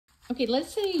Okay,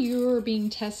 let's say you're being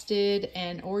tested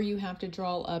or you have to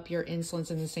draw up your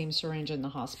insulins in the same syringe in the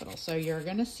hospital. So you're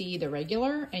going to see the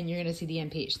regular and you're going to see the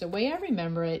NPH. The way I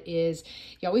remember it is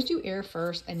you always do air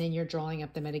first and then you're drawing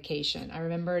up the medication. I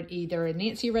remember it either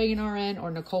Nancy Reagan RN or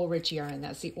Nicole Ritchie RN.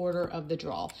 That's the order of the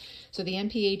draw. So the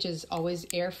NPH is always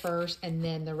air first and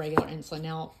then the regular insulin.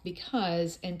 Now,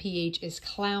 because NPH is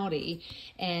cloudy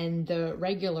and the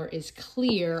regular is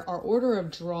clear, our order of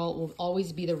draw will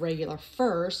always be the regular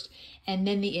first and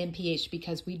then the NPH,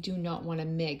 because we do not want to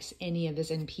mix any of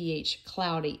this NPH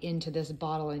cloudy into this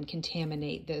bottle and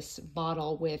contaminate this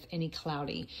bottle with any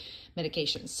cloudy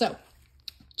medications. So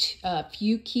a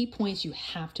few key points you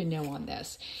have to know on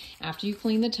this. After you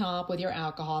clean the top with your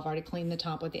alcohol, I've already cleaned the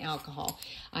top with the alcohol,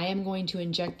 I am going to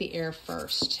inject the air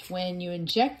first. When you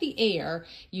inject the air,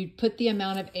 you put the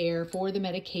amount of air for the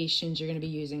medications you're going to be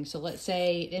using. So let's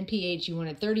say NPH, you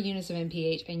wanted 30 units of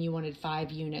NPH and you wanted 5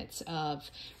 units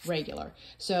of regular.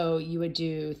 So you would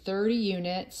do 30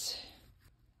 units.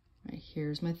 Right,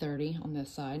 here's my 30 on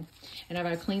this side. And I've got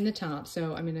to clean the top.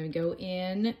 So I'm going to go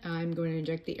in. I'm going to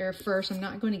inject the air first. I'm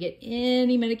not going to get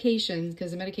any medications because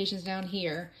the medication's down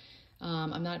here.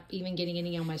 I'm not even getting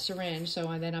any on my syringe. So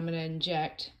then I'm going to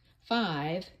inject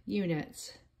 5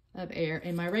 units of air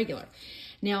in my regular.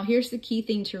 Now, here's the key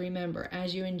thing to remember.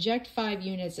 As you inject 5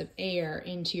 units of air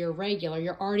into your regular,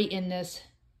 you're already in this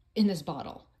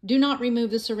bottle. Do not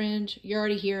remove the syringe. You're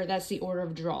already here. That's the order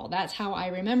of draw. That's how I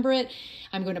remember it.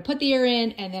 I'm going to put the air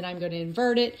in and then I'm going to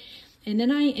invert it. And then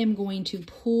I am going to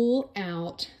pull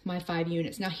out my 5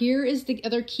 units. Now here is the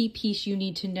other key piece you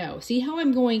need to know. See how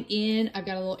I'm going in? I've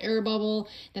got a little air bubble,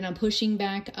 then I'm pushing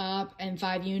back up and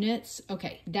 5 units.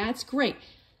 Okay, that's great.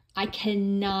 I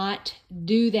cannot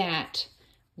do that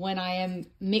when I am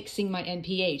mixing my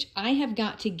NPH. I have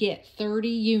got to get 30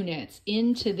 units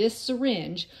into this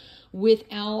syringe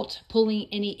without pulling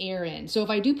any air in. So if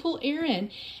I do pull air in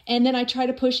and then I try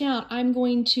to push out, I'm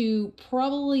going to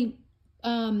probably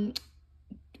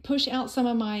push out some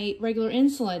of my regular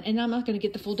insulin and I'm not going to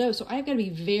get the full dose. So I've got to be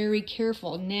very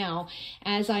careful now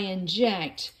as I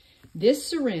inject this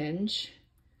syringe,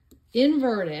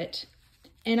 invert it,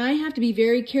 and I have to be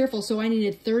very careful. So I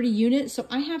needed 30 units. So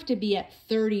I have to be at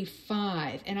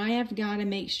 35 and I have got to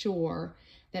make sure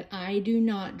that I do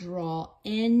not draw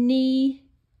any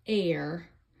air,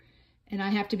 and I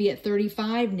have to be at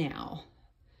 35 now.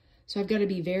 So I've got to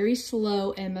be very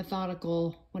slow and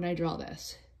methodical when I draw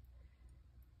this.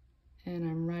 And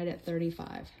I'm right at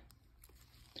 35.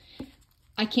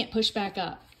 I can't push back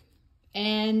up.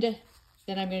 And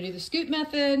then I'm going to do the scoop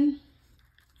method.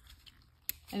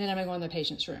 And then I'm going to go in the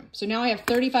patient's room. So now I have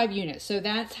 35 units. So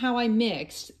that's how I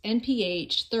mixed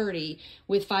NPH 30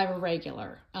 with 5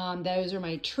 irregular. Those are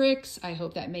my tricks. I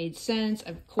hope that made sense.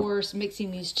 Of course,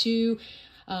 mixing these two,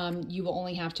 you will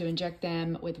only have to inject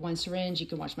them with 1 syringe. You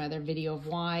can watch my other video of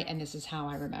why, and this is how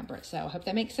I remember it. So I hope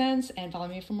that makes sense, and follow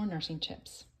me for more nursing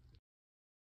tips.